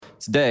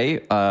today,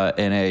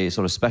 in a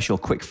sort of special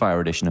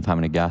quickfire edition of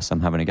Having a Gas,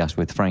 I'm having a gas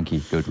with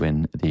Frankie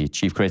Goodwin, the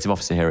Chief Creative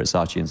Officer here at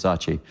Saatchi &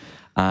 Saatchi.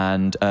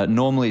 And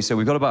normally, so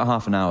we've got about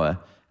half an hour,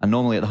 and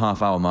normally at the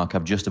half-hour mark,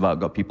 I've just about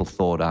got people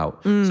thawed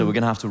out. So we're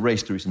going to have to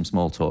race through some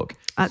small talk.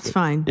 That's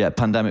fine. Yeah,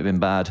 pandemic been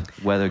bad,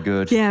 weather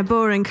good. Yeah,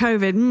 boring,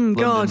 COVID, London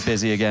God.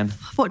 busy again.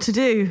 What to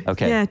do?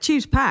 Okay. Yeah,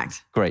 tube's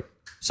packed. Great.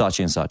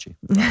 Saatchi &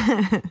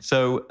 Saatchi.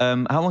 So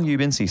how long have you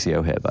been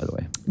CCO here, by the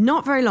way?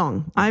 Not very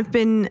long. I've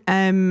been,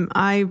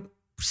 I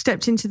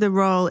stepped into the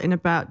role in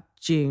about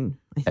June,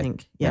 I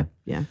think. Yeah,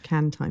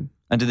 Cannes time.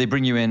 And did they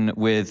bring you in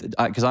with,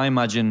 because I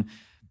imagine,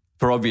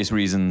 for obvious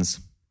reasons,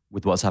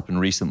 with what's happened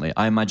recently,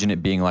 I imagine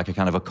it being like a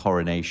kind of a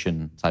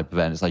coronation type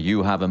event. It's like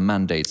you have a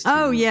mandate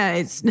to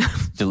it's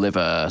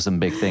deliver some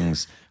big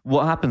things.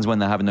 What happens when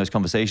they're having those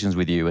conversations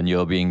with you and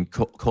you're being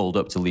called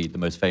up to lead the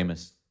most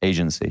famous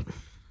agency?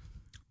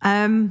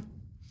 Well,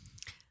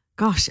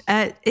 I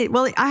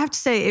have to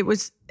say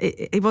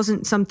it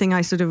wasn't something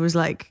I sort of was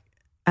like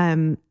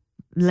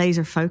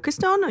laser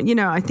focused on. You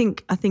know, I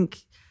think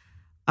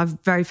I'm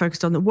very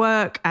focused on the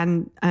work,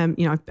 and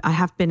you know, I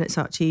have been at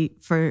Saatchi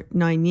for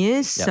 9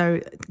 years, so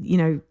you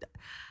know,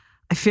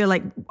 I feel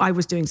like I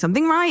was doing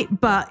something right.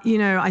 But you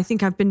know, I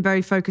think I've been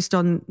very focused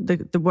on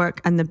the work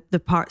and the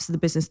parts of the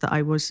business that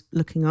I was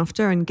looking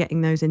after and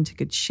getting those into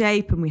good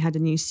shape. And we had a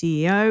new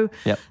CEO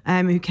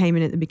who came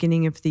in at the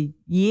beginning of the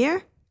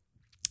year.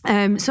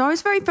 So I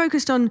was very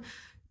focused on,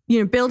 you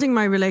know, building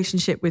my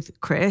relationship with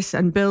Chris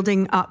and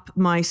building up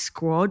my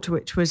squad,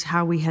 which was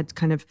how we had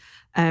kind of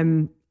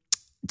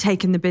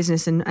taken the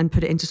business and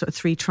put it into sort of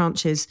 3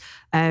 tranches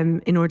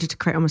in order to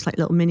create almost like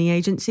little mini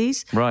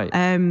agencies. Right.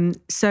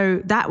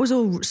 So that was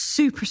all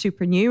super,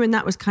 super new, and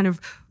that was kind of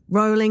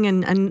rolling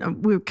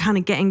and we were kind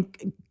of getting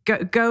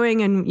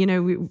going, and you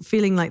know, we were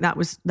feeling like that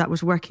was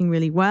working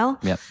really well.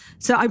 Yeah.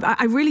 So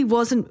I really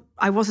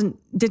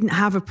didn't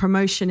have a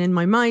promotion in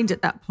my mind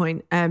at that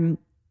point. And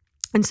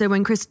so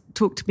when Chris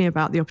talked to me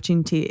about the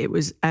opportunity, it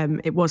was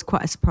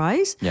quite a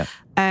surprise. Yeah.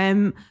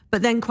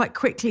 But then quite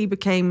quickly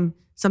became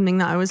something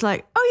that I was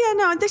like, oh yeah,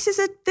 no,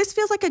 this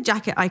feels like a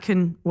jacket I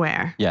can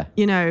wear. Yeah.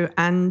 You know,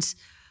 and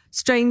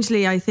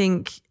strangely, I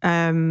think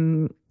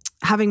having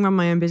run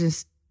my own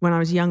business when I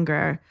was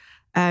younger,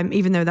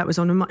 even though that was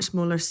on a much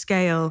smaller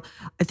scale,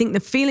 I think the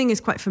feeling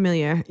is quite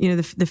familiar. You know,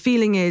 the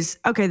feeling is,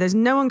 okay, there's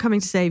no one coming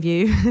to save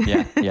you.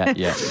 Yeah.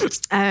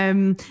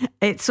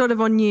 It's sort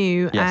of on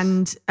you.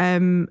 Yes.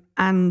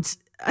 And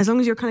as long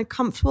as you're kind of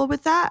comfortable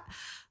with that.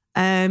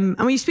 And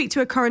when you speak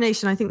to a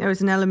coronation, I think there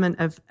was an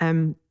element of,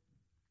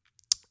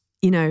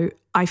 you know,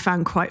 I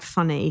found quite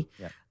funny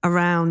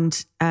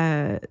around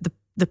the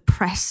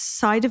press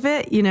side of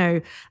it, you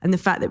know, and the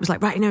fact that it was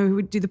like, right, we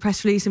would do the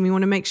press release and we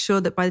want to make sure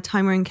that by the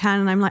time we're in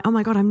Cannes, and I'm like, oh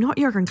my God, I'm not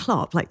Jurgen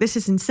Klopp. Like, this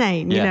is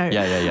insane, you know?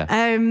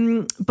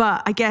 Yeah.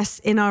 But I guess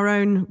in our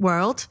own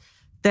world,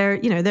 there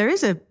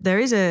is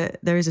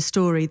a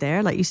story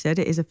there. Like you said,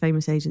 it is a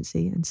famous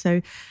agency. And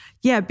so,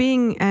 yeah,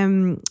 having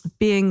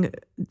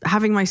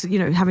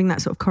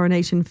that sort of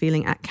coronation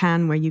feeling at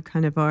Cannes, where you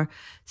kind of are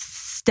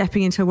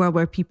stepping into a world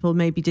where people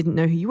maybe didn't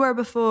know who you were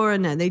before,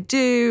 and now they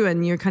do,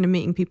 and you're kind of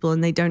meeting people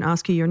and they don't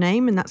ask you your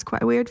name, and that's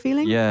quite a weird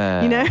feeling.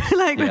 Yeah. You know,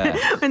 like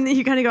when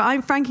you kind of go,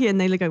 I'm Frankie, and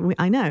they look like,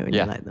 I know. And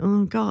you're like,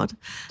 oh God.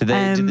 Did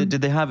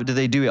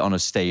they do it on a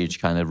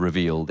stage kind of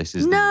reveal? This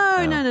is No.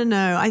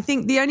 I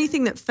think the only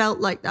thing that felt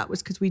like that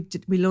was because we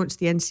launched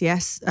the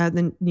NCS,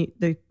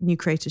 the New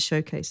Creators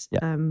Showcase,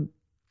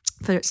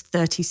 for its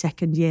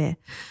 32nd year.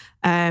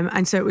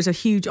 And so it was a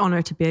huge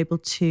honor to be able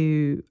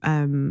to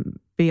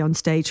be on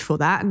stage for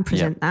that and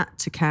present that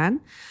to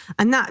Cannes.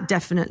 And that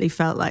definitely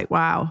felt like,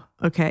 wow,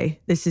 okay,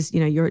 this is,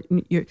 you're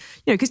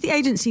because the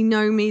agency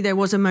know me. There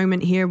was a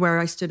moment here where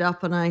I stood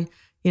up and I,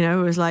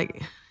 was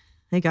like,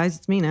 hey guys,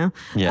 it's me now.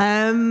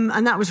 Yeah.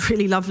 And that was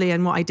really lovely.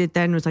 And what I did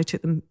then was I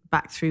took them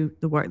back through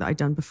the work that I'd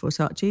done before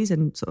Saatchi's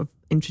and sort of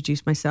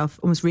introduced myself,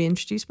 almost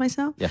reintroduced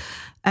myself. Yeah.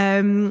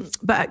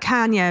 But at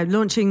Cannes,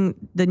 launching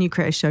the New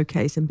Creators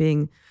Showcase and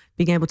being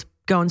able to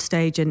go on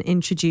stage and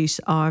introduce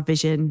our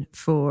vision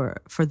for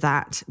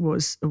that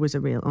was a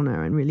real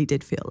honor and really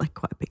did feel like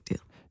quite a big deal.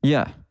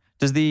 Yeah.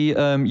 Does the,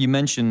 you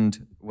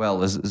mentioned, well,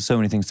 there's so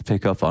many things to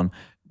pick up on.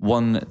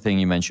 One thing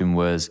you mentioned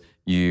was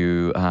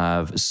you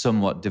have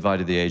somewhat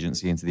divided the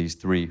agency into these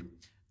 3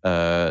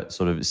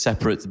 sort of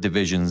separate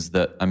divisions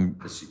that I'm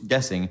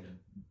guessing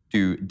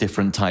do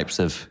different types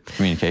of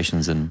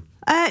communications and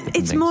it's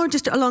things. More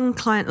just along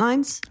client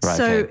lines. Right,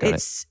 so okay,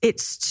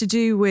 it's to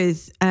do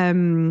with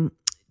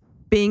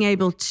being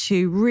able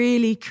to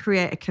really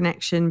create a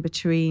connection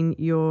between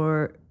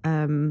your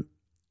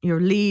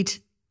lead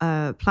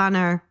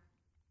planner,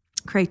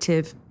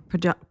 creative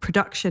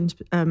production,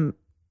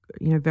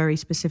 very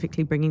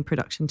specifically bringing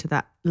production to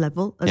that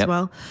level as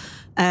well,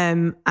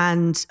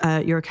 and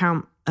your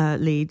account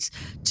leads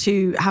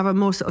to have a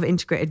more sort of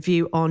integrated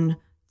view on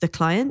the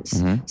clients.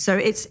 Mm-hmm. So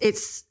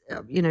it's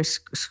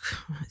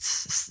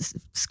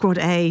squad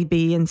A,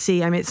 B, and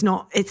C. I mean, it's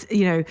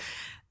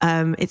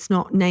It's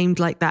not named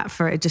like that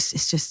for it.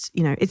 It's just,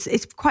 you know,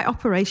 it's quite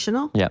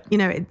operational. Yeah. You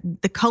know,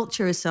 the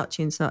culture is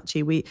Saatchi and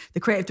Saatchi. The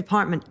creative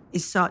department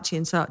is Saatchi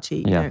and Saatchi.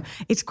 You know,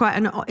 it's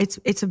quite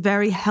it's a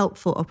very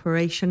helpful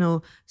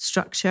operational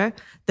structure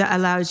that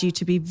allows you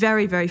to be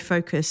very, very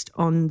focused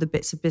on the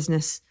bits of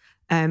business,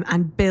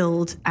 and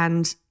build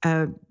and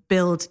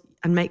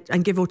make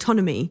and give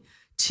autonomy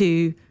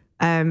to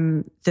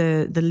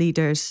the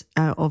leaders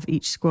of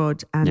each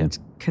squad, and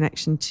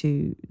connection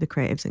to the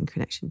creatives and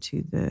connection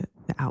to the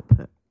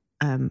output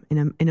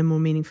in a more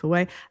meaningful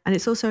way. And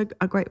it's also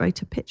a great way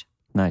to pitch.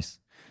 Nice.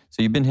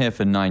 So you've been here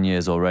for 9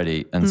 years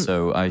already, and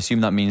so I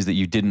assume that means that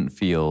you didn't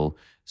feel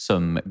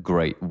some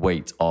great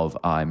weight of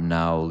I'm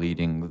now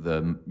leading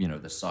the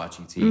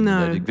Saatchi team.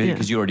 No,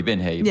 because you've already been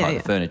here, you're part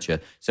of the furniture.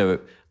 So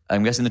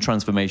I'm guessing the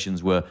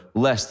transformations were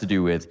less to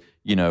do with,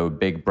 you know,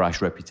 big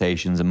brash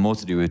reputations and more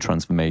to do with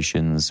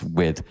transformations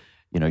with,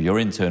 you know, your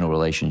internal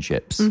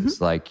relationships. Mm-hmm. It's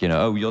like, you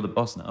know, oh, you're the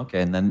boss now.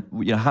 Okay. And then,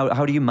 you know,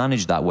 how do you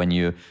manage that when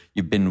you've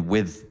been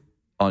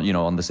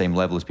on the same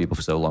level as people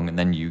for so long, and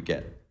then you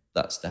get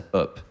that step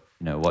up?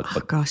 You know,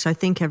 gosh, I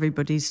think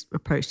everybody's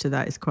approach to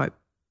that is quite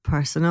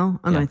personal,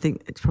 and I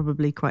think it's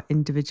probably quite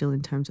individual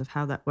in terms of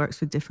how that works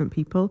with different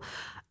people.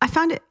 I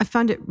found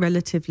it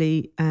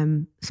relatively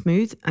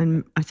smooth,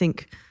 and I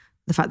think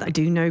the fact that I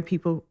do know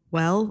people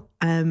well,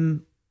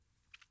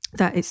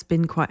 that it's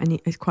been quite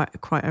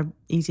a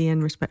easy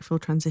and respectful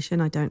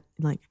transition. I don't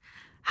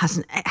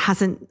hasn't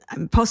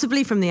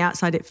possibly from the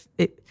outside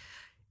it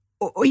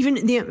or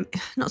even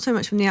not so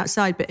much from the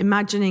outside, but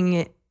imagining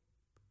it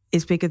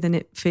is bigger than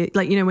it feels.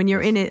 Like, you know, when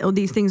you're in it, all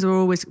these things are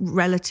always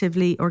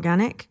relatively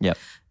organic. Yeah.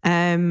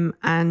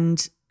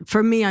 And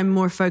for me, I'm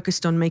more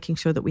focused on making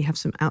sure that we have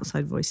some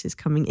outside voices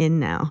coming in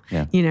now.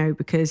 Yeah. You know,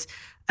 because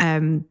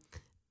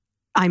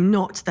I'm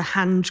not the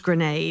hand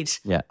grenade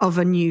of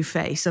a new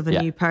face, of a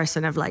new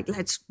person, of like,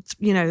 let's,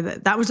 you know,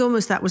 that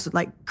was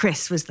like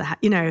Chris was the,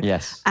 you know,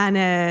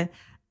 and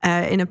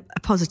in a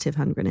positive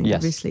hand grenade,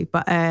 obviously.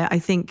 But I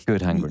think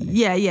good hand grenade.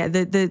 Yeah.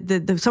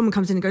 The someone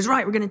comes in and goes,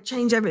 right, we're going to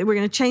change everything. We're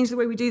going to change the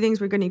way we do things.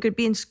 We're going to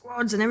be in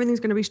squads, and everything's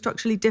going to be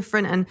structurally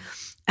different,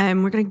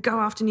 and we're going to go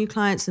after new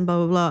clients and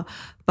blah blah blah.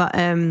 But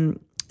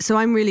so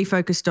I'm really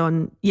focused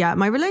on,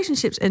 my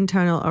relationships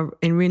internal are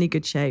in really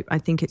good shape. I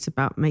think it's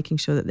about making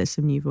sure that there's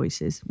some new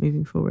voices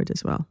moving forward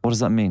as well. What does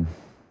that mean?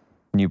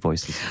 New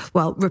voices?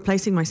 Well,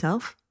 replacing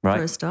myself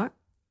for a start.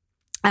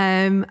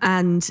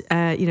 And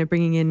you know,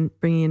 bringing in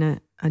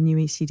a new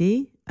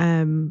ECD,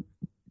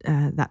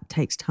 that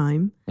takes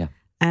time. Yeah.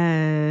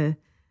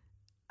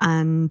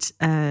 And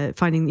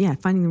finding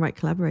the right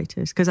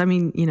collaborators. Because I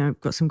mean, you know,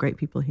 I've got some great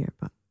people here,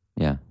 but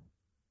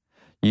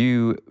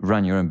you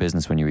ran your own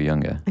business when you were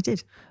younger. I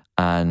did,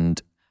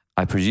 and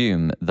I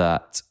presume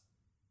that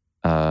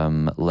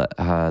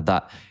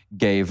that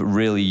gave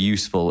really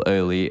useful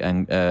early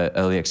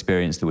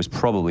experience that was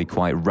probably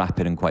quite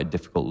rapid and quite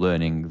difficult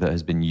learning that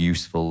has been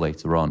useful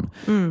later on.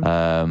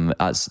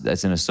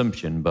 That's an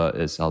assumption, but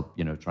I'll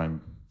try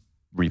and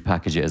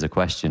repackage it as a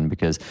question,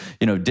 because,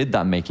 you know, did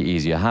that make it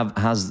easier?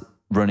 Has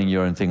running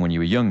your own thing when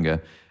you were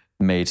younger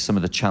made some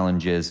of the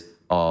challenges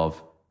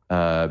of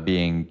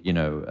being, you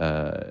know,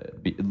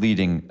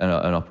 leading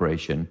an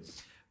operation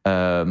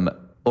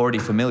already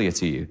familiar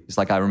to you? It's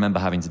like, I remember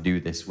having to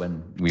do this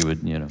when we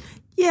would, you know.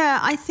 Yeah,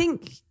 I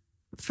think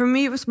for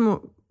me it was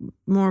more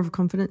of a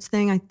confidence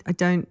thing. I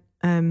don't.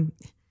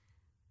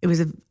 It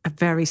was a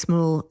very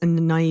small and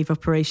naive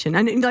operation,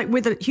 and like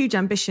with a huge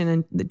ambition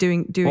and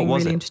doing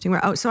really interesting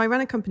work. Oh, so I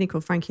ran a company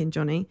called Frankie and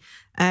Johnny,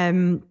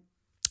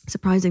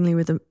 surprisingly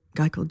with a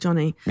guy called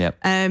Johnny. Yeah.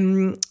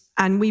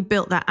 And we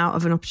built that out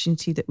of an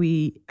opportunity that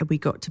we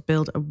got to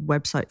build a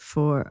website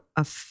for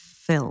a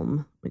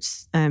film,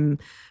 which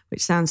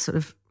sounds sort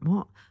of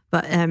what,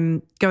 but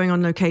going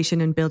on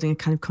location and building a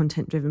kind of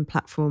content-driven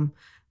platform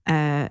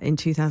in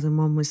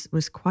 2001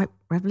 was quite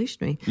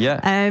revolutionary.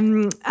 Yeah.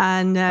 And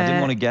I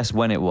didn't want to guess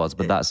when it was,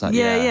 but that's So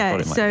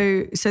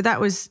that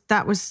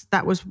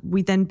was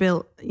we then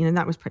built. You know,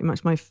 that was pretty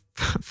much my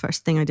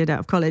first thing I did out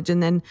of college,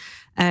 and then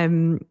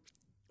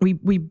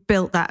we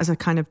built that as a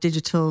kind of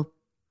digital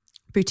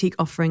boutique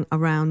offering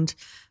around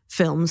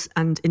films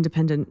and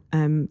independent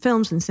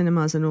films and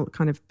cinemas, and all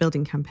kind of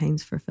building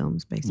campaigns for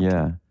films, basically.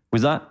 Yeah.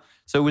 Was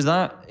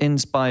that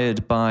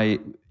inspired by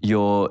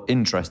your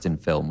interest in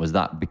film? Was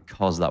that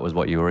because that was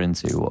what you were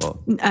into, or?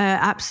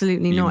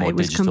 Absolutely not. It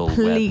was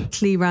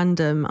completely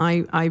random.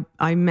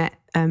 I met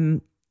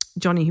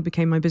Johnny, who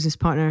became my business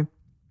partner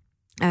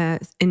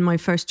in my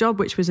first job,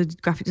 which was a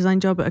graphic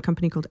design job at a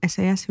company called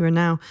SAS, who are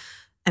now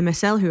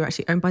MSL, who are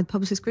actually owned by the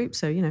Publicis Group.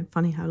 So, you know,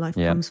 funny how life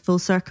comes full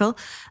circle.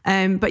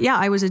 But yeah,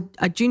 I was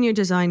a junior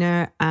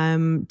designer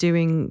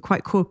doing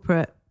quite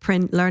corporate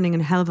print, learning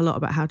a hell of a lot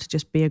about how to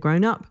just be a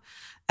grown-up,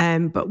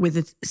 but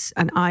with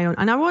an eye on...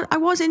 And I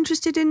was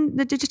interested in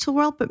the digital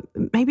world, but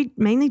maybe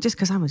mainly just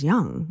because I was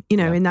young, you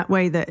know, in that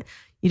way that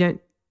you don't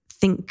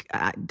think...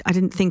 I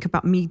didn't think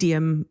about media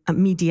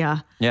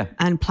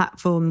and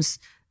platforms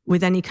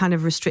with any kind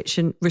of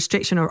restriction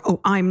or,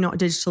 I'm not a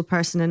digital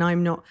person and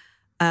I'm not...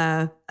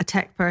 a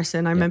tech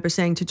person. I remember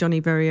saying to Johnny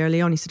very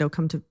early on, he said, "Oh,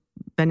 come to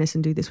Venice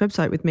and do this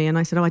website with me." And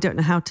I said, "Oh, I don't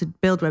know how to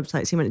build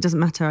websites." He went, "It doesn't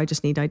matter. I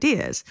just need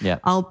ideas. Yeah.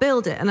 I'll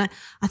build it." And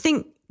I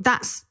think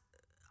that's,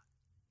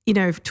 you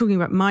know, talking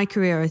about my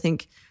career, I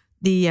think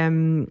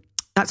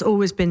that's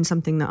always been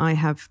something that I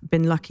have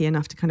been lucky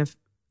enough to kind of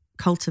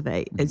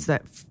cultivate, is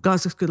that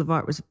Glasgow School of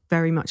Art was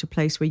very much a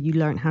place where you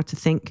learn how to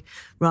think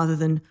rather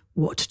than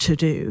what to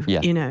do,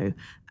 you know,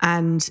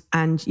 and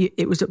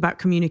it was about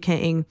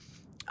communicating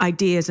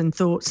ideas and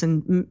thoughts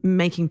and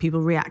making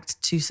people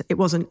react to. It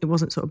wasn't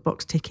sort of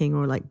box ticking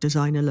or like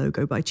design a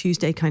logo by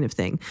Tuesday kind of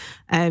thing.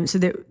 So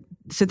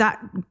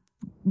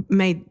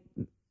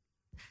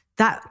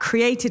that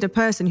created a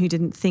person who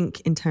didn't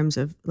think in terms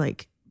of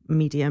like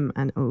medium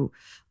and, oh,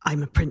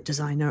 I'm a print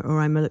designer, or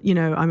I'm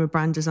a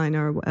brand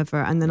designer or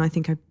whatever. And then I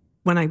think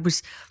when I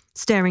was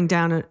staring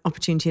down an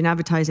opportunity in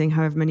advertising,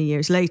 however many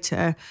years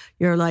later,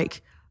 you're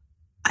like,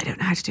 I don't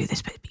know how to do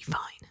this, but it'd be fine.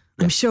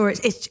 I'm sure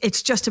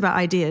it's just about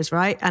ideas,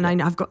 right? And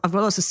I've got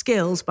lots of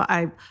skills, but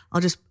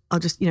I'll just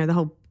you know, the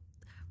whole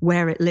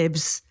where it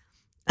lives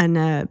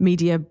and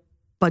media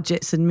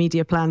budgets and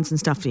media plans and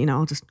stuff. You know,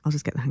 I'll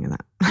just get the hang of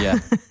that. Yeah,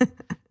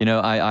 you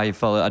know, I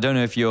follow. I don't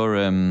know if you're.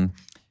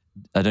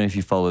 I don't know if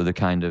you follow the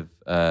kind of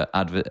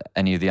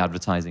any of the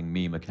advertising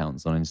meme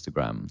accounts on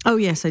Instagram. Oh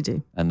yes, I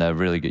do. And they're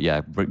really good.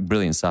 Yeah,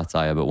 brilliant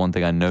satire. But one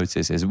thing I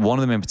notice is one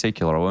of them in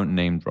particular, I won't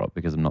name drop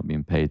because I'm not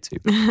being paid to,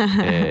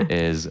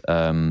 is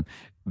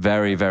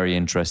very, very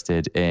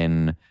interested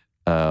in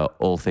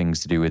all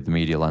things to do with the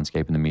media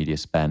landscape and the media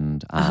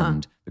spend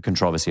and the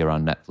controversy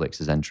around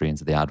Netflix's entry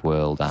into the ad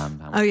world and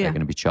how much they're going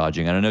to be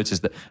charging. And I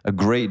noticed that a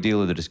great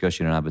deal of the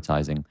discussion in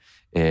advertising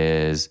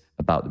is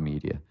about the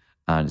media.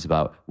 And it's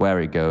about where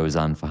it goes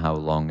and for how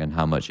long and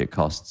how much it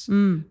costs.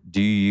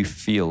 Do you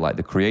feel like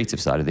the creative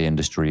side of the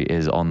industry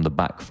is on the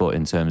back foot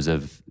in terms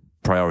of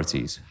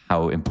priorities?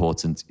 How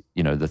important,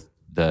 you know,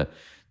 the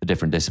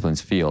different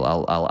disciplines feel?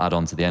 I'll add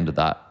on to the end of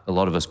that. A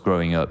lot of us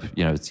growing up,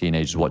 you know,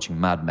 teenagers watching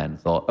Mad Men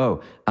thought,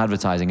 oh,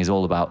 advertising is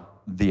all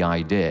about the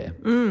idea.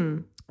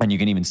 And you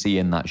can even see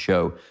in that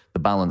show, the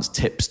balance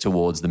tips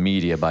towards the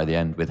media by the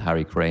end, with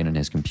Harry Crane and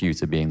his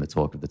computer being the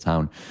talk of the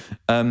town.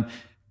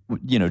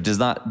 You know, is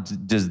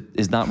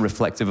that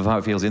reflective of how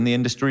it feels in the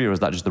industry, or is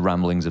that just the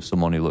ramblings of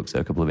someone who looks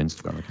at a couple of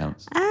Instagram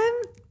accounts?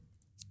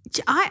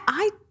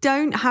 I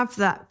don't have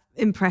that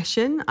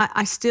impression.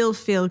 I still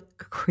feel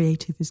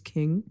creative is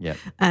king. Yeah.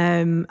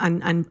 And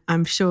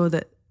I'm sure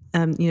that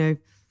you know,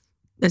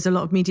 there's a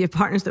lot of media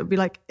partners that would be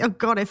like, oh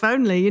God, if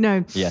only, you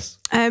know. Yes.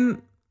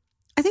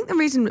 I think the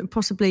reason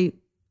possibly,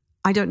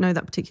 I don't know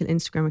that particular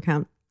Instagram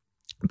account,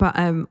 but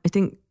I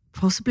think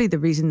possibly the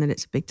reason that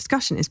it's a big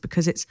discussion is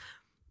because it's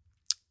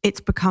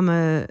become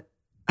a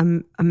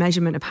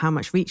measurement of how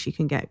much reach you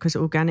can get, because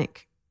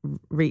organic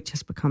reach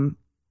has become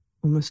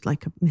almost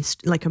like a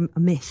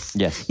myth.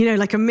 Yes. You know,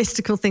 like a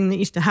mystical thing that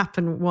used to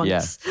happen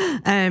once.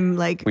 Yeah.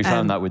 Like we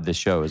found that with this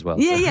show as well.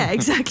 Yeah,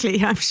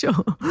 exactly. I'm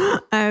sure.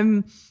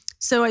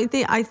 So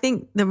I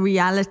think the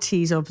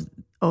realities of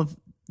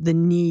the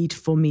need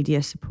for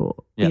media support,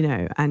 you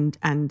know,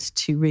 and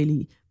to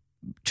really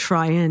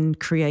try and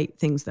create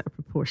things that are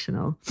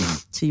proportional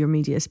to your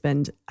media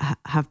spend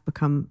have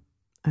become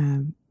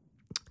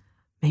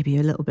maybe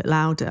a little bit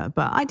louder.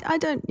 But I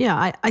don't.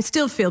 Yeah, I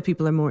still feel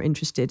people are more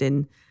interested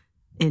in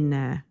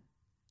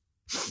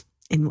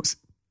what's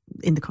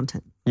in the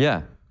content.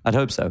 Yeah, I'd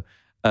hope so.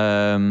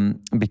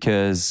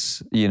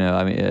 Because, you know,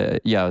 I mean,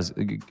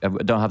 I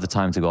don't have the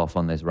time to go off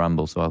on this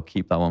ramble, so I'll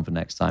keep that one for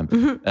next time.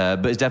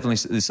 But it's definitely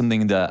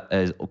something that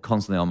is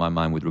constantly on my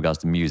mind with regards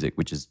to music,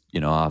 which is, you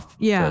know, our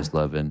first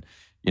love. And,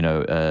 you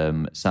know,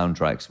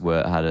 soundtracks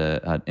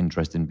had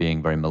interest in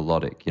being very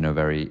melodic, you know,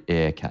 very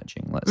ear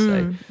catching, let's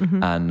say.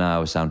 And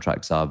now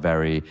soundtracks are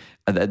very,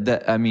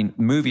 I mean,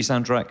 movie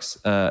soundtracks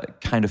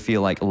kind of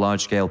feel like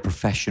large scale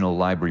professional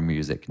library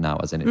music now,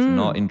 as in it's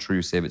not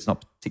intrusive, it's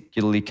not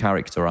particularly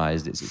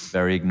characterized, it's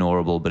very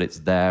ignorable, but it's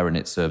there and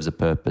it serves a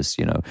purpose,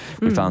 you know.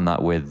 We found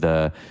that with,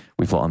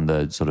 we put on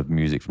the sort of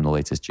music from the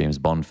latest James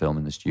Bond film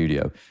in the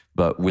studio,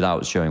 but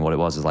without showing what it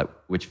was, it's like,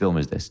 which film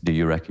is this? Do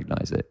you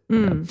recognize it? You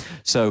know?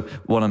 So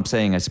what I'm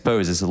saying, I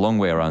suppose, is a long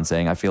way around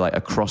saying I feel like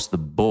across the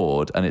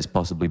board, and it's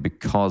possibly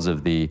because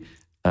of the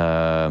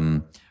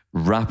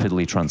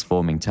rapidly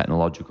transforming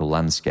technological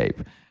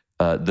landscape,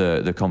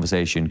 the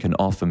conversation can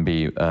often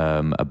be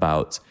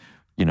about,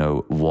 you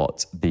know,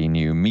 what the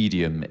new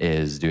medium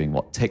is doing,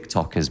 what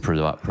TikTok is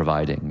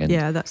providing. And,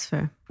 yeah, that's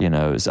fair. You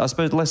know, so I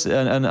suppose less,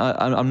 and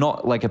I'm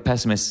not like a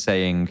pessimist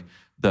saying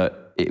that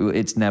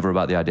it's never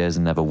about the ideas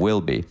and never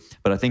will be.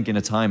 But I think in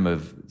a time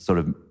of sort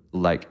of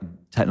like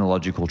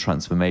technological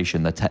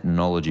transformation, the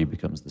technology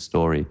becomes the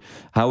story.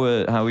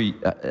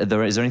 Is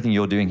there anything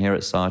you're doing here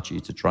at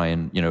Saatchi to try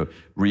and, you know,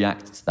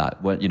 react to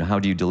that? Well, you know, how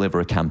do you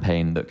deliver a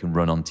campaign that can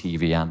run on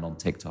TV and on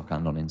TikTok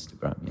and on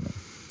Instagram, you know?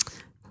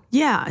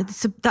 Yeah,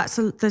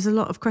 there's a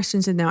lot of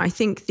questions in there. I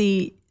think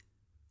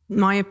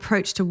my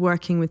approach to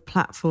working with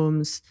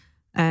platforms,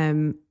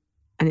 and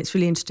it's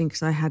really interesting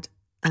because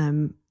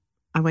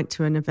I went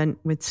to an event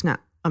with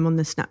Snap. I'm on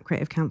the Snap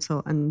Creative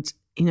Council, and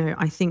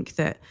I think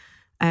that,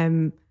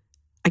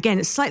 again,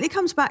 it slightly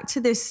comes back to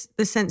the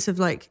sense of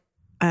like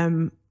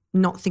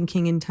not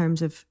thinking in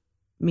terms of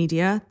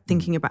media,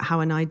 thinking about how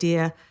an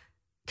idea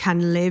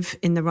can live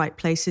in the right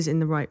places in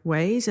the right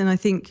ways. And I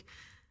think,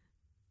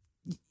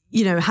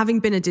 having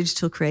been a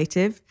digital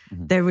creative,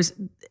 there was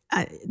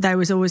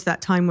always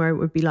that time where it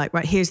would be like,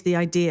 right, here's the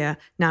idea.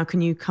 Now,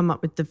 can you come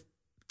up with the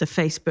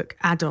Facebook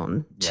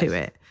add-on to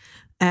it?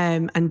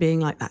 And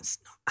being like, that's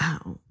not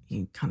how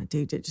you kind of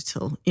do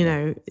digital.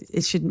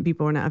 It shouldn't be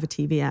born out of a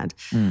TV ad.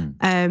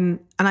 And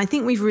I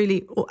think we've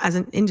really, as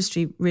an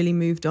industry, really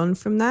moved on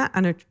from that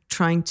and are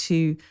trying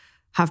to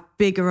have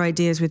bigger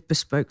ideas with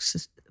bespoke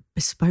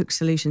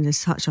solutions is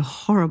such a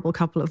horrible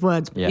couple of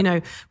words,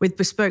 but, with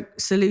bespoke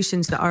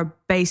solutions that are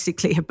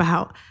basically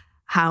about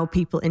how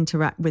people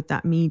interact with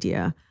that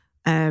media,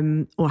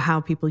 or how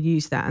people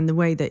use that, and the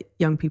way that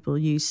young people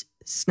use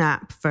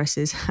Snap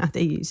versus how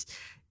they use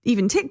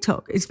even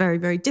TikTok is very,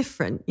 very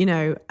different,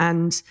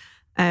 and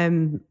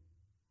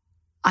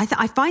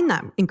I find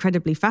that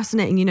incredibly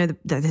fascinating.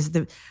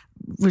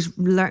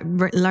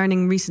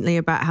 Learning recently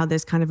about how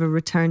there's kind of a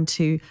return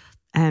to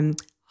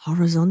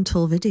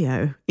horizontal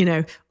video,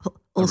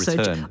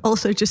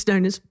 also just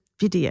known as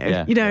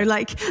video,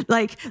 like,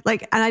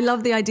 and I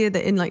love the idea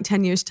that in like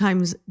 10 years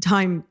time,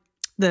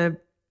 the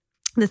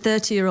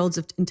 30-year-olds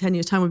in 10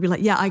 years time would be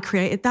like, yeah, I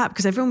created that,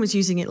 because everyone was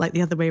using it like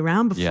the other way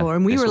around before.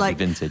 And we were like,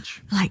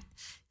 vintage. Like,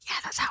 yeah,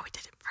 that's how we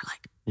did it for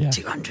like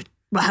 200,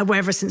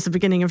 whatever, since the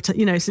beginning of,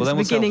 since the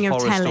beginning of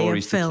horror telly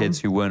stories and film. to kids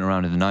who weren't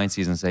around in the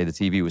 90s and say the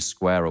TV was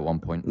square at one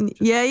point. I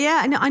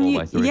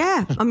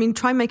mean,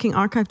 try making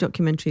archive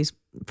documentaries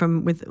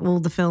with all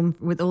the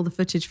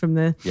footage from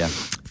a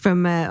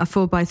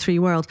 4:3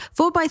 world.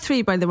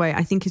 4:3, by the way,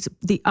 I think is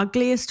the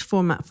ugliest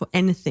format for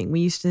anything. I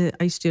used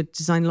to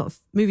design a lot of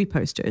movie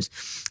posters,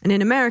 and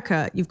in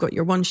America, you've got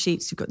your one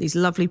sheets. You've got these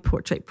lovely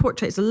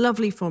portraits, a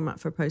lovely format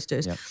for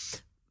posters. Yep.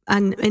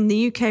 And in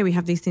the UK, we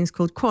have these things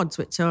called quads,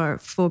 which are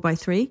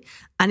 4:3,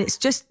 and it's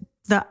just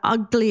the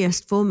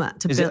ugliest format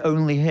to build. Is it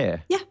only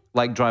here? Yeah.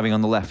 Like Driving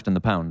on the Left and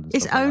The Pound? And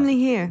it's only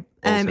here.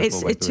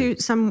 It's to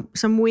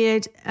some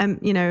weird,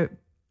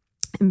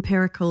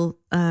 empirical.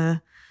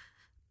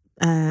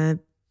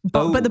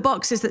 But the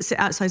boxes that sit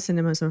outside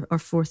cinemas are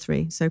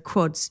 4:3. So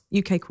quads,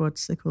 UK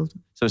quads, they're called.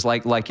 So it's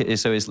like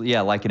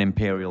an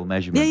imperial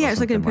measurement. Yeah, it's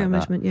like an imperial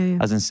measurement. Yeah.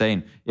 That's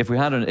insane. If we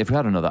had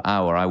another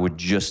hour, I would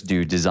just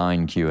do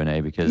design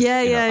Q&A because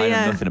I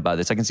know nothing about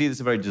this. I can see this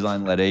is a very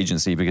design-led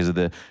agency because of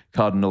the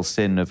cardinal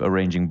sin of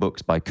arranging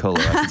books by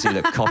color. I can see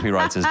that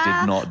copywriters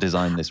did not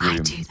design this room. I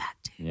do that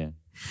too. Yeah.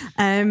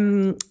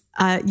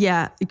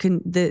 You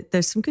can.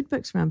 There's some good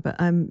books around,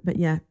 but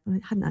yeah, I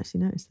hadn't actually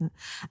noticed that.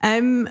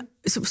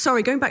 So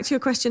sorry, going back to your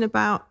question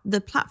about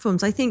the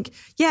platforms, I think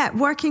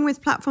working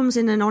with platforms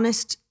in an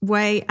honest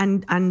way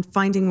and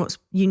finding what's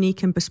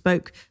unique and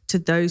bespoke to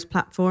those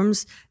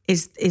platforms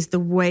is the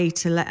way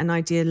to let an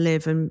idea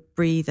live and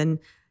breathe and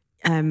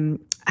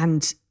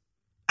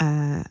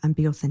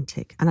be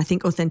authentic. And I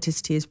think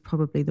authenticity is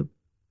probably the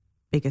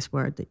biggest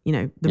word that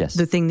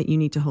the thing that you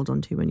need to hold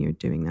on to when you're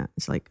doing that.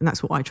 It's like, and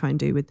that's what I try and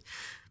do with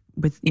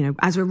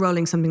as we're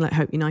rolling something like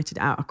Hope United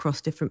out across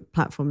different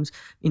platforms,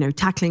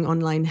 tackling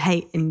online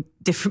hate in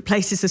different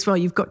places as well.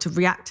 You've got to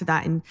react to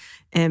that in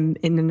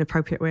an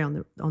appropriate way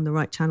on the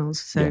right channels.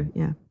 So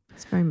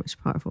it's very much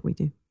part of what we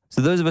do.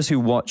 So those of us who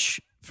watch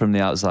from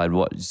the outside,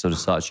 what sort of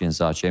Saatchi and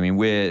Saatchi, I mean,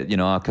 we're,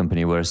 our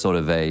company, we're sort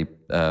of an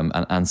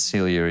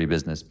ancillary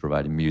business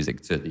providing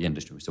music to the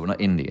industry. So we're not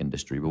in the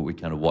industry, but we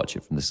kind of watch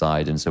it from the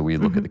side. And so we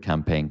look at the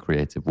campaign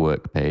creative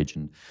work page.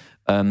 And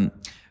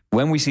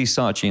when we see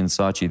Saatchi and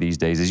Saatchi these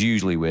days is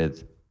usually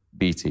with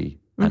BT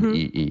and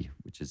EE,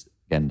 which is,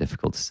 again,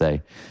 difficult to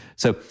say.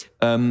 So,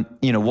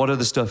 what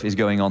other stuff is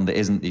going on that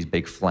isn't these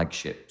big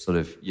flagship sort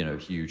of,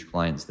 huge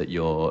clients that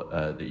you're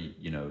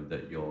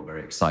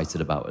very excited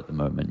about at the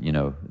moment,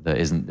 that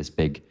isn't this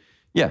big,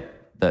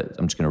 that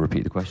I'm just going to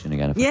repeat the question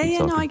again.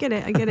 No, I get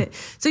it.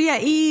 So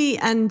EE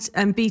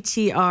and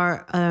BT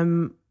are,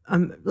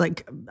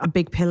 like a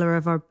big pillar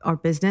of our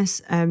business,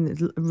 a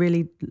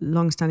really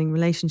long-standing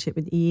relationship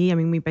with EE. I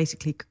mean, we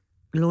basically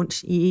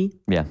launched EE.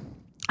 Yeah.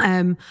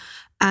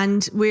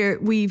 And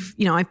we've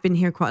I've been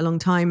here quite a long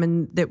time,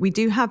 and that we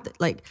do have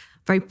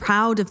very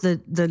proud of the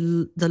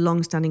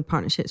long-standing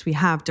partnerships we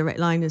have. Direct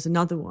Line is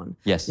another one.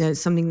 Yes. It's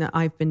something that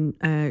I've been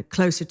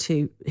closer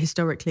to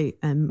historically.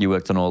 You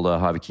worked on all the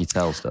Harvey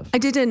Keitel stuff. I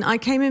didn't. I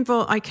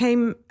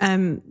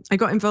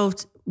got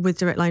involved with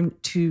Direct Line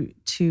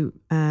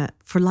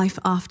for life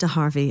after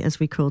Harvey, as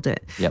we called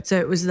it. Yep. So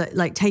it was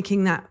like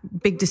taking that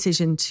big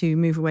decision to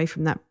move away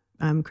from that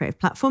creative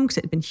platform because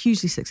it had been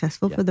hugely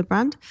successful for the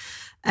brand,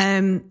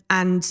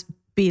 and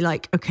be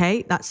like,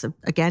 okay, that's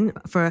again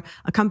for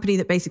a company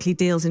that basically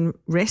deals in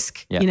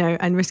risk,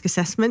 and risk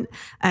assessment,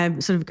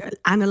 sort of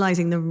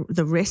analyzing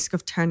the risk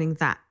of turning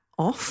that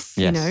off,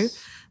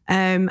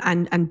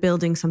 and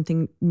building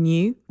something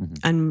new,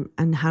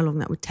 and how long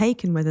that would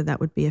take and whether that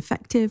would be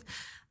effective.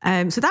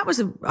 So that was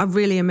a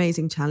really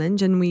amazing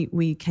challenge. And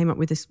we came up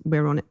with this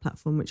We're On It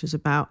platform, which was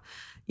about,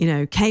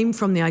 came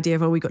from the idea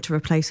of, we got to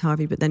replace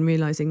Harvey, but then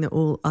realizing that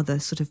all other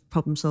sort of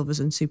problem solvers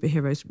and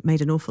superheroes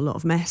made an awful lot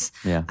of mess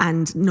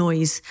and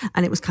noise.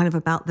 And it was kind of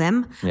about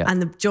them. Yeah.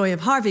 And the joy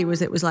of Harvey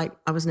was, it was like,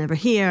 I was never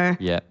here.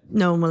 Yeah.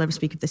 No one will ever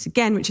speak of this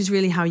again, which is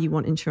really how you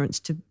want insurance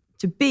to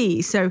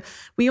be. So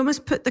we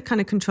almost put the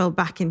kind of control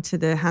back into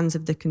the hands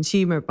of the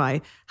consumer by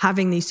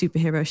having these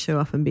superheroes show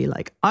up and be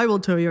like, I will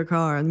tow your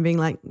car, and being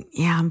like,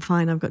 yeah, I'm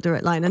fine, I've got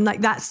Direct Line. And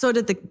like, that's sort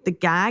of the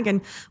gag.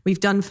 And we've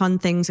done fun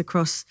things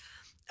across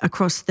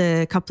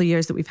the couple of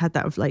years that we've had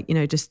that of like,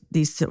 just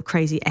these sort of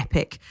crazy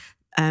epic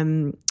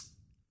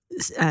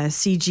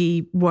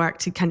CG work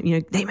to kind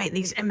of, they make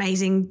these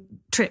amazing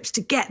trips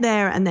to get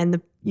there, and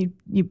then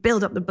you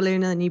build up the balloon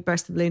and then you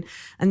burst the balloon.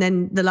 And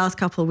then the last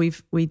couple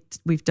we've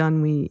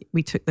done,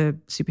 we took the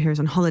superheroes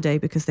on holiday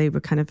because they were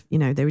kind of,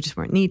 they just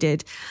weren't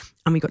needed,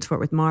 and we got to work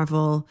with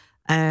Marvel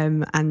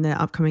and the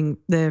upcoming,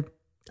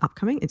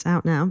 it's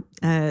out now,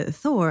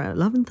 Thor,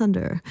 Love and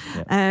Thunder.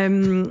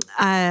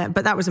 Yeah.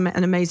 But that was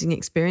an amazing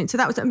experience. So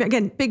that was,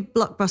 again, big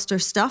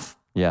blockbuster stuff.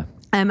 Yeah.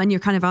 And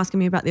you're kind of asking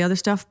me about the other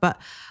stuff, but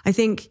I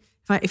think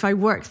if I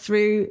work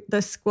through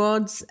the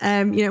squads,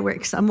 and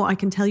what I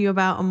can tell you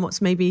about and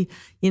what's maybe,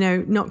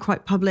 not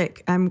quite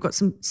public, got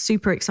some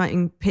super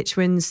exciting pitch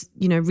wins,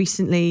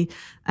 recently,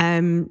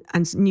 and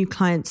new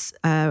clients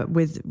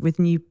with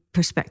new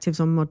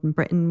perspectives on modern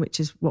Britain, which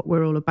is what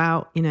we're all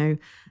about, And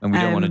we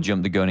don't want to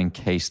jump the gun in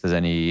case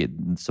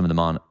some of them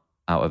aren't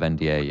out of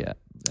NDA yet.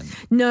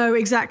 No,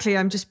 exactly.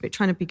 I'm just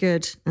trying to be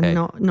good and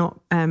not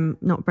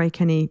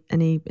break any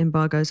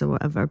embargoes or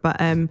whatever.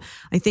 But I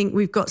think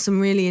we've got some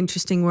really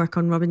interesting work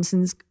on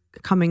Robinsons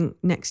coming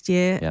next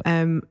year,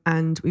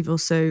 and we've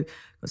also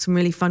got some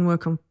really fun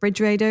work on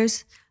Fridge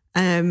Raiders,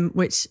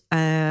 which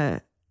I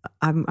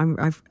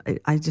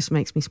just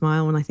makes me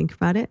smile when I think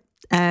about it.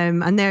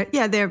 And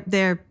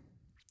they're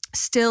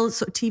still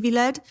sort of TV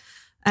led,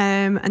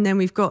 and then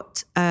we've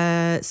got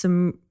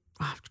some.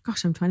 Oh,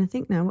 gosh, I'm trying to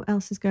think now. What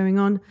else is going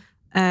on?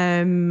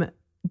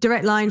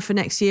 Direct Line for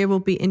next year will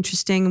be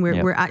interesting.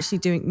 We're actually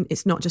doing,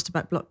 it's not just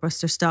about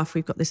blockbuster stuff.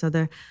 We've got this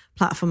other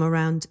platform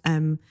around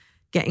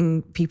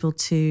getting people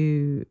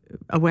to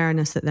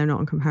awareness that they're not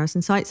on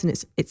comparison sites, and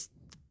it's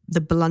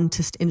the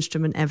bluntest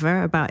instrument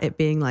ever about it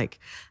being like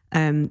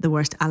the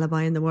worst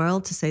alibi in the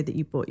world to say that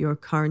you bought your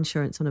car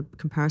insurance on a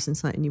comparison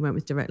site and you went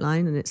with Direct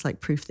Line, and it's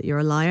like proof that you're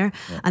a liar.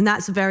 Yeah. And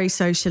that's very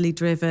socially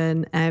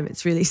driven.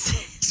 It's really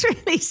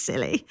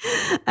silly.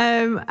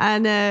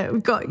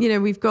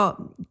 And we've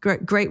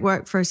got great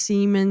work for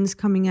Siemens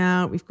coming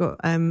out. We've got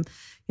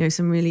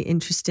some really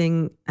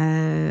interesting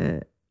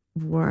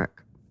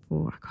work.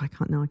 I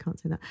can't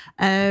say that.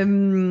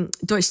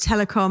 Deutsche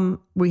Telekom,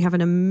 we have an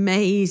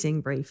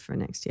amazing brief for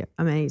next year.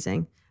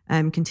 Amazing.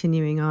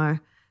 Continuing our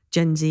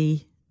Gen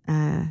Z,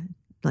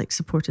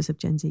 supporters of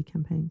Gen Z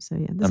campaign. So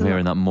yeah, I'm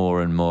hearing that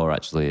more and more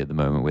actually at the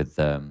moment. With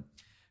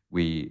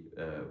we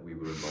were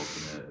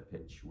involved in a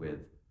pitch with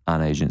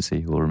an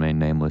agency who will remain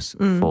nameless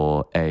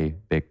for a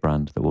big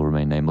brand that will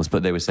remain nameless.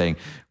 But they were saying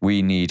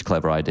we need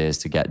clever ideas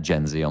to get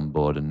Gen Z on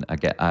board, and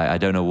I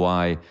don't know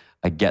why.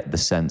 I get the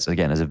sense,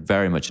 again, as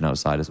very much an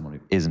outsider, someone who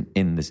isn't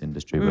in this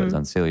industry, but is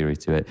ancillary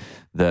to it,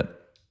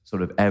 that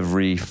sort of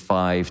every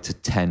 5 to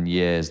 10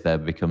 years there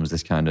becomes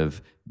this kind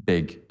of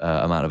big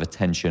amount of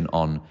attention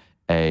on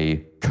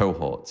a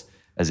cohort,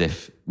 as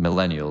if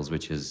millennials,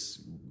 which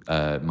is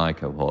my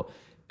cohort,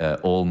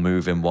 all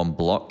move in one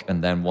block,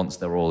 and then once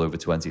they're all over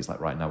 20, it's like,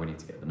 right, now we need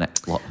to get the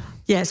next block.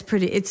 Yeah, it's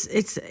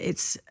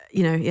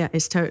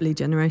totally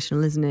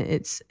generational, isn't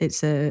it?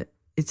 It's a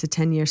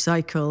 10-year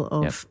cycle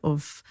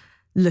of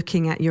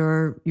looking at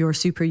your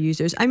super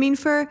users. I mean,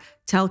 for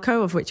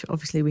telco, of which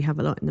obviously we have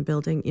a lot in the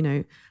building,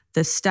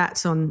 the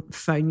stats on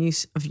phone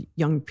use of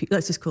young people,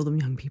 let's just call them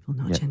young people,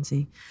 not Gen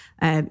Z.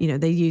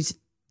 They use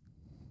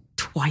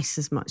twice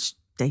as much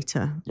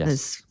data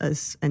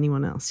as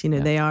anyone else.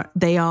 They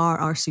are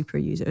our super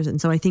users.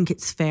 And so I think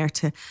it's fair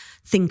to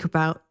think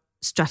about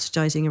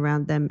strategizing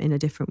around them in a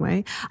different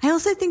way. I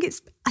also think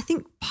I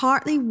think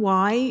partly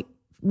why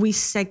we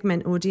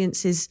segment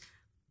audiences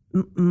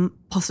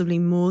possibly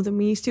more than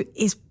we used to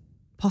is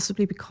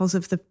possibly because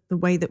of the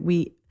way that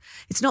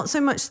it's not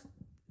so much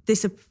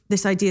this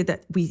idea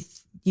that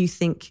you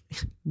think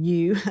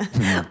you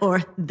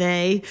or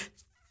they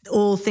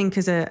all think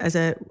as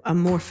a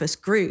amorphous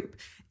group.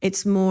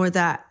 It's more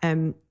that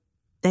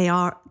they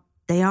are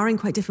in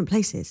quite different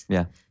places.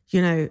 Yeah.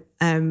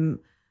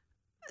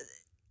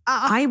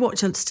 I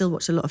still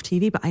watch a lot of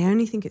TV, but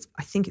I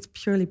think it's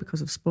purely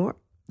because of sport.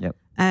 Yep.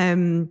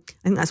 And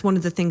that's one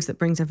of the things that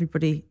brings everyone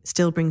to the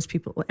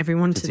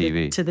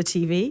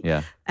TV.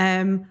 Yeah.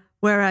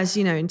 Whereas,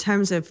 in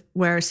terms of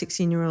where a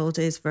 16-year-old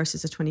is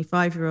versus a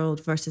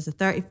 25-year-old versus a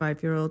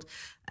 35-year-old,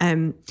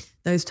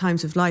 those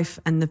times of life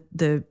and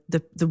the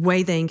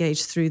way they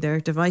engage through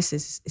their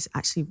devices is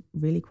actually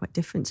really quite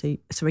different.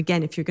 So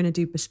again, if you're going to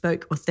do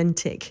bespoke,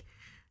 authentic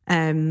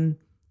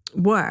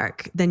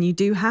work, then you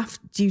do have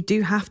to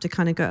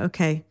kind of go,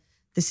 okay,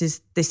 this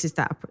is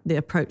the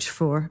approach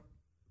for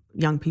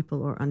young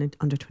people or under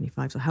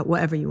 25s or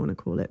whatever you want to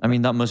call it. I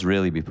mean, that must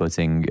really be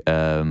putting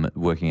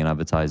working in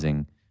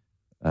advertising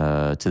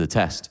to the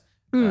test,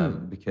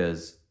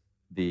 because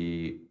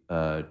the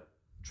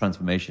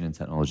transformation in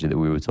technology that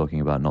we were talking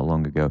about not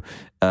long ago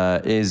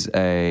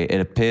it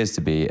appears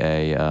to be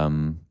a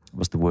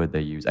what's the word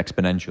they use,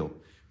 exponential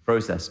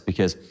process.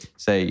 Because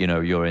say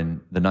you're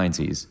in the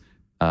 90s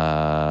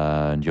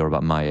and you're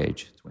about my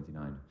age,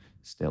 29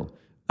 still,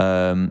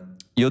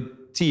 your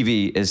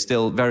TV is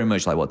still very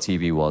much like what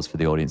TV was for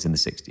the audience in the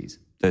 60s.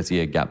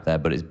 30-year gap there,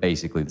 but it's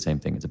basically the same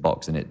thing. It's a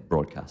box and it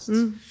broadcasts.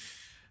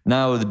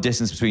 Now the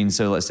distance between,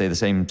 so let's say the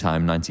same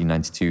time,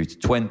 1992 to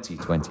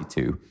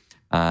 2022,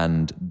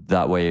 and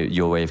that way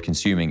your way of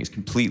consuming is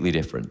completely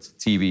different.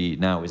 TV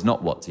now is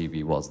not what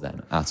TV was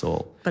then at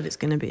all. But it's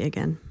going to be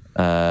again.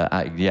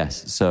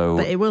 Yes, so...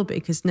 But it will be,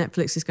 because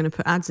Netflix is going to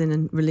put ads in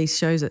and release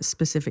shows at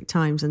specific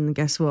times, and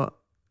guess what?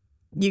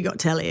 You got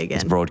telly again.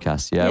 It's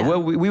broadcast, yeah.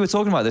 Well, we were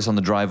talking about this on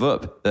the drive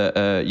up,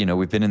 that,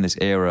 we've been in this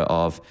era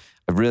of,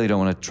 I really don't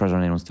want to tread on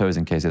anyone's toes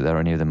in case there are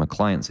any of them are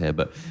clients here,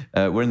 but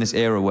we're in this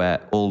era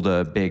where all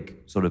the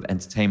big sort of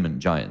entertainment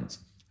giants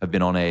have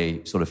been on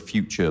a sort of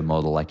future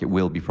model, like it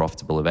will be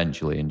profitable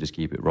eventually and just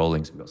keep it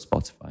rolling. So we've got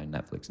Spotify and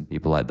Netflix and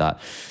people like that.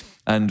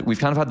 And we've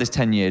kind of had this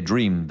 10-year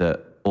dream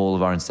that all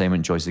of our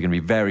entertainment choices are going to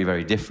be very,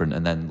 very different.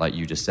 And then, like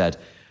you just said,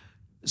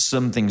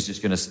 some things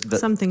just going to...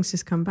 Some things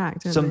just come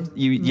back, don't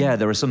they? Yeah,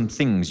 there are some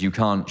things you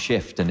can't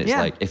shift. And it's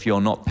like, if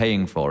you're not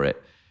paying for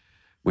it,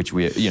 which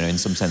we, in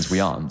some sense we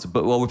aren't.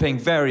 But, we're paying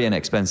very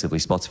inexpensively,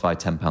 Spotify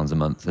 £10 a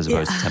month as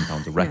opposed to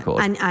 £10 a record.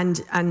 Yeah.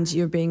 And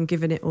you're being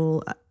given it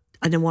all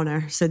in a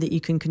one-hour so that you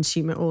can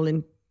consume it all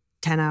in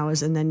 10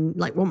 hours. And then,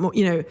 like, one more,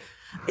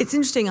 it's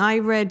interesting. I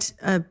read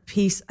a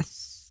piece...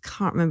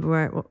 can't remember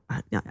where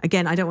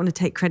again, I don't want to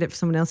take credit for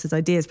someone else's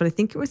ideas, but I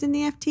think it was in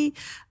the FT,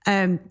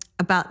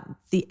 about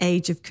the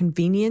age of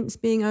convenience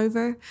being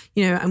over,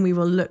 and we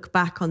will look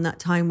back on that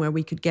time where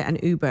we could get an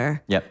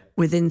Uber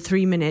within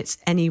 3 minutes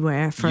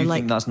anywhere for you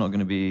think that's not going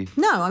to be...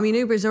 No, I mean,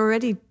 Uber's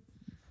already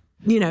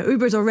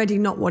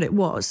not what it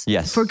was.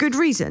 Yes. For good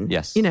reason.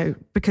 Yes.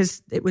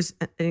 Because it was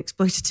an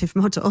exploitative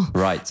model.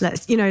 Right.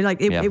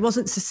 It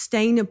wasn't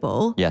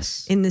sustainable.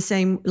 Yes. In the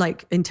same,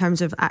 like, in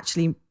terms of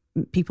actually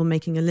people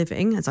making a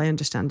living, as I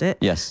understand it.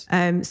 Yes.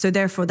 So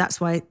therefore,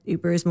 that's why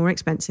Uber is more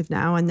expensive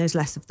now, and there's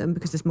less of them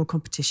because there's more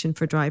competition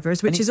for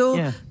drivers, which is all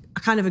a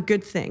kind of a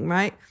good thing,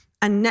 right?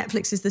 And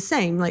Netflix is the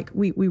same. Like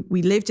we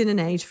lived in an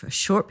age for a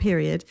short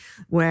period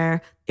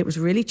where it was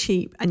really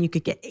cheap and you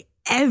could get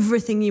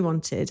everything you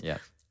wanted. Yeah.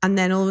 And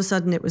then all of a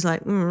sudden it was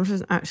like,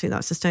 actually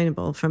that's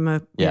sustainable from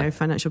a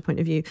financial point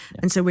of view. Yeah.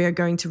 And so we're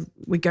going to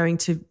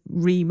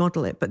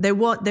remodel it. But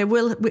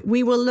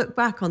we will look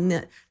back on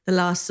the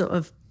last sort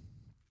of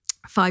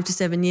 5 to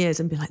 7 years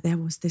and be like, there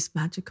was this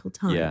magical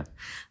time. Yeah.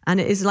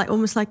 And it is like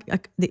almost like a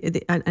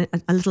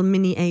little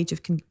mini age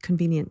of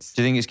convenience.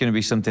 Do you think it's going to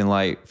be something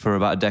like, for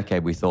about a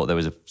decade, we thought there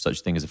was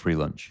such thing as a free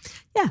lunch?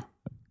 Yeah.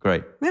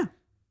 Great. Yeah.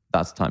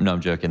 That's time. No,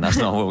 I'm joking. That's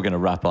not what we're going to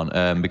wrap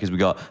on, because we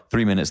got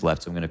 3 minutes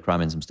left. So I'm going to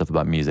cram in some stuff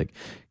about music.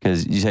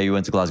 Because you say you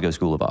went to Glasgow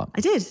School of Art.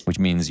 I did. Which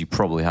means you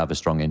probably have a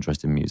strong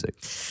interest in music.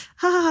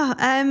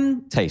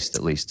 Taste,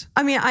 at least.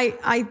 I mean,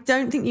 I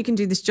don't think you can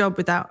do this job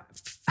without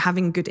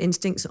having good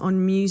instincts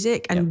on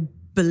music and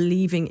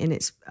believing in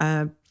its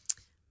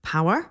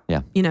power.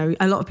 Yeah.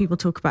 A lot of people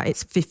talk about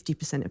it's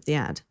 50% of the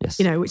ad. Yes.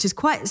 Which is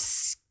quite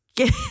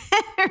scary.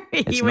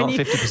 It's not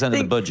 50% of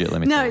the budget, let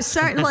me tell you. No, it's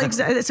certainly,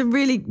 it's a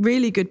really,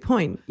 really good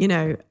point,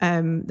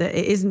 that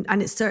it isn't,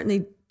 and it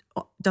certainly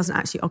doesn't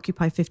actually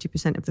occupy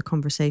 50% of the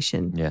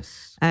conversation.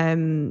 Yes.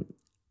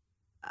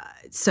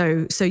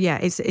 So yeah,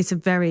 it's a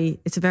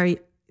very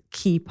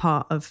key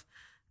part of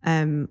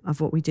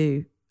what we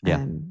do.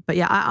 Yeah. But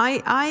yeah,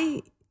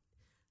 I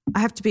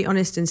have to be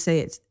honest and say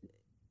it's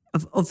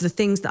of the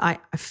things that I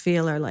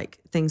feel are like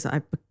things that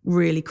I've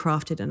really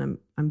crafted and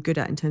I'm good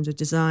at in terms of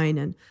design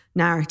and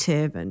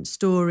narrative and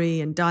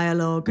story and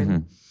dialogue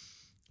and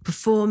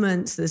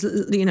performance. There's,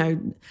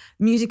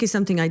 music is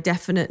something I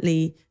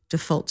definitely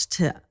default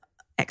to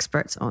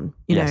experts on.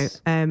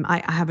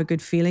 I have a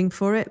good feeling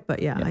for it,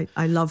 but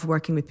I love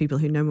working with people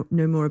who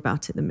know more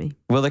about it than me.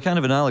 Well, they're kind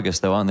of analogous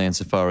though, aren't they?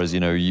 Insofar as,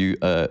 you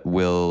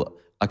will...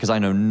 Because I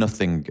know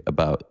nothing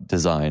about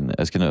design,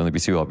 as can only be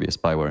too obvious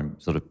by wearing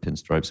sort of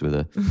pinstripes with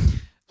a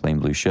plain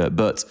blue shirt.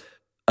 But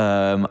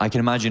I can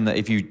imagine that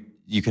if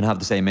you can have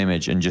the same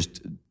image and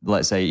just,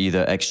 let's say,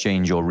 either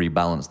exchange or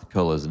rebalance the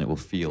colors, and it will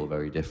feel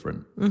very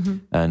different. Mm-hmm.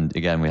 And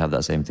again, we have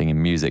that same thing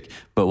in music.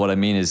 But what I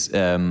mean is,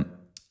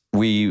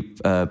 we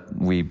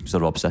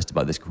sort of obsessed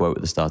about this quote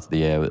at the start of the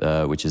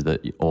year, which is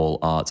that all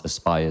art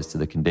aspires to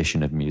the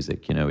condition of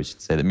music. Which is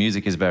to say that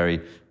music is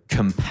very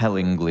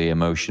compellingly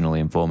emotionally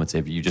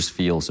informative. You just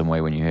feel some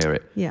way when you hear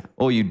it,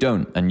 or you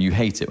don't, and you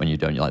hate it when you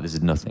don't. You're like, this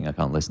is nothing, I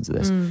can't listen to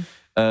this.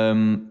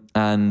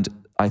 And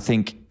I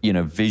think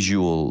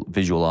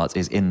visual art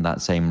is in that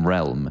same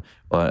realm,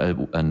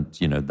 and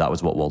that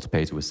was what Walter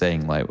Pater was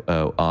saying, like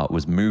art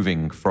was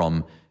moving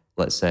from,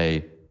 let's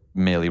say,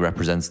 merely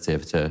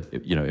representative to,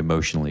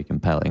 emotionally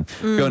compelling.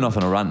 Going off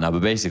on a rant now,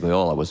 but basically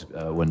all I was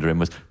wondering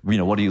was,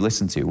 what do you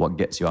listen to? What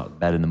gets you out of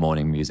bed in the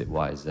morning,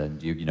 music-wise? And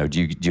do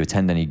you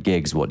attend any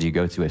gigs? What do you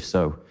go to if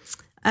so?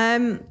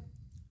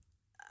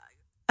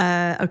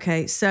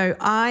 Okay, so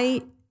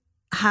I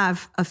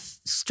have a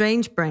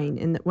strange brain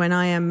in that when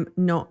I am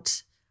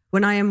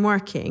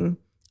working,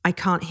 I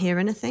can't hear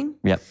anything.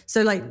 Yeah.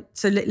 So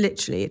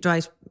literally, it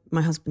drives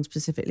my husband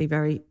specifically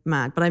very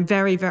mad. But I'm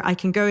I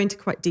can go into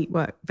quite deep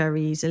work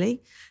very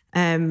easily.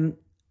 And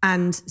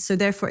so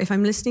therefore, if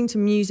I'm listening to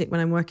music when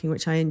I'm working,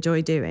 which I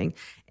enjoy doing,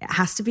 it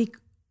has to be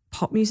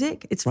pop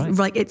music. It's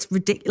like, it's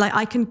ridiculous. Like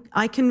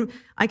I can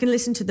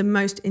listen to the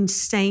most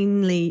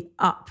insanely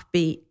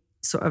upbeat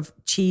sort of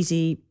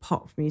cheesy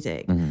pop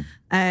music.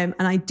 And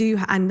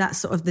that's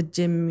sort of the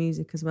gym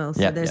music as well.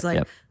 So there's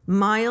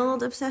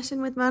mild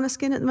obsession with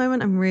Maneskin at the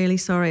moment. I'm really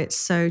sorry. It's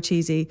so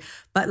cheesy.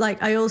 But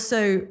like, I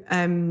also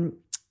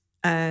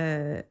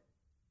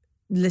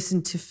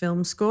listen to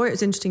film score. It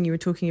was interesting you were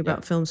talking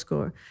about film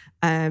score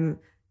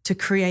to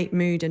create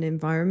mood and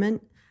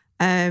environment.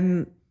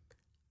 In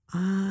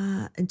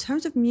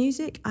terms of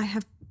music, I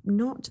have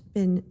not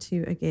been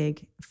to a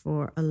gig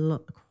for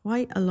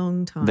quite a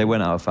long time. They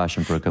went out of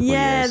fashion for a couple of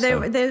years.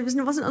 Yeah, there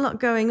wasn't a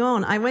lot going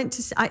on. I went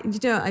to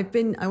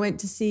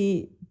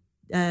see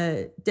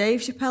Dave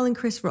Chappelle and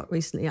Chris Rock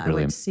recently. Brilliant. I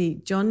went to see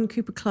John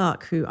Cooper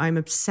Clarke, who I'm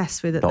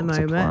obsessed with at the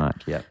moment.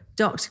 Clark, yeah.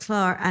 Dr.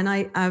 Clark, and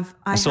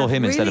I saw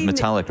him instead of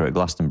Metallica at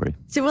Glastonbury.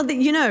 So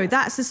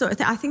that's the sort of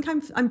thing. I think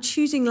I'm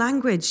choosing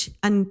language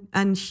and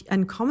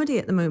comedy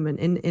at the moment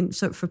in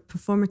sort of for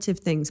performative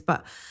things.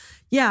 But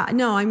yeah,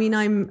 no, I mean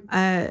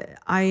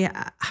I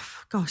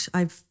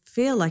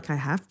feel like I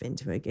have been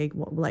to a gig.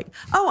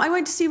 I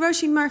went to see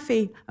Roisin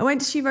Murphy.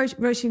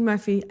 Roisin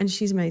Murphy, and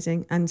she's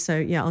amazing. And so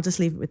yeah, I'll just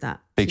leave it with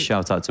that. Big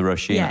shout out to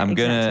Roisin. Yeah,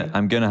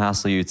 I'm gonna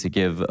hassle you to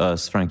give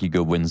us Frankie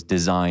Goodwin's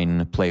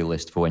design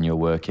playlist for when you're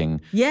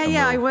working.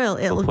 Yeah, I will.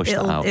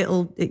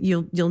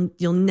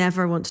 You'll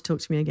never want to talk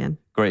to me again.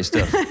 Great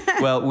stuff.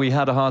 Well, we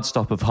had a hard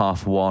stop of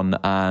 1:30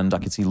 and I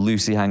could see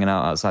Lucy hanging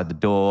out outside the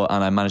door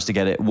and I managed to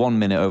get it 1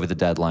 minute over the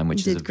deadline,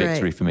 which is a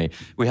victory for me.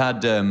 We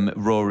had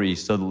Rory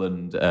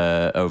Sutherland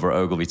over at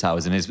Ogilvy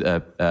Towers and his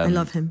I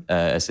love him.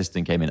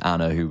 Assistant came in,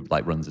 Anna, who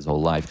like runs his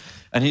whole life.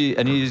 And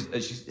he's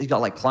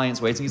got like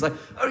clients waiting. He's like,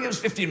 give us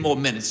 15 more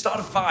minutes, start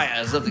a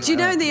fire. Do you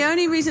know the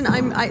only reason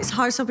it's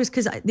hard stop is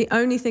because the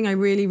only thing I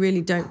really,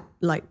 really don't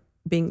like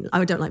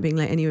I don't like being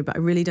late anyway, but I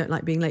really don't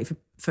like being late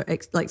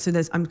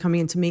I'm coming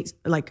in to meet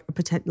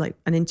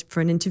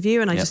for an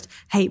interview and I just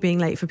hate being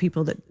late for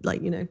people that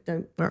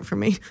don't work for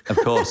me. Of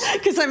course.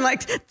 Because I'm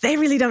like, they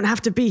really don't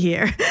have to be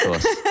here. Of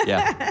course,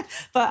 yeah.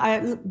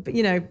 But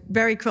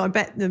very cool. I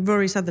bet the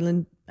Rory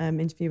Sutherland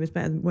interview was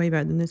way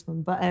better than this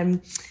one. But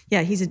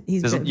he's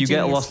you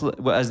get a lot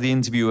as the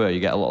interviewer. You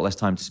get a lot less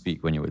time to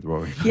speak when you're with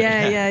Rory.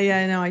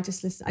 Yeah. No, I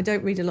just listen. I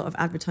don't read a lot of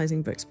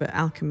advertising books, but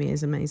Alchemy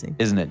is amazing,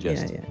 isn't it?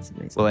 Just yeah, it's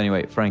amazing. Well,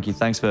 anyway, Frankie,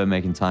 thanks for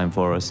making time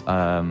for us.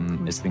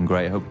 It's been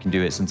great. I hope we can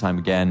do it sometime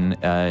again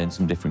in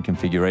some different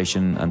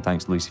configuration. And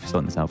thanks, Lucy, for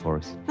sorting this out for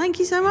us. Thank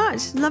you so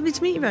much. Lovely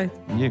to meet you both.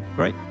 And you,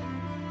 great.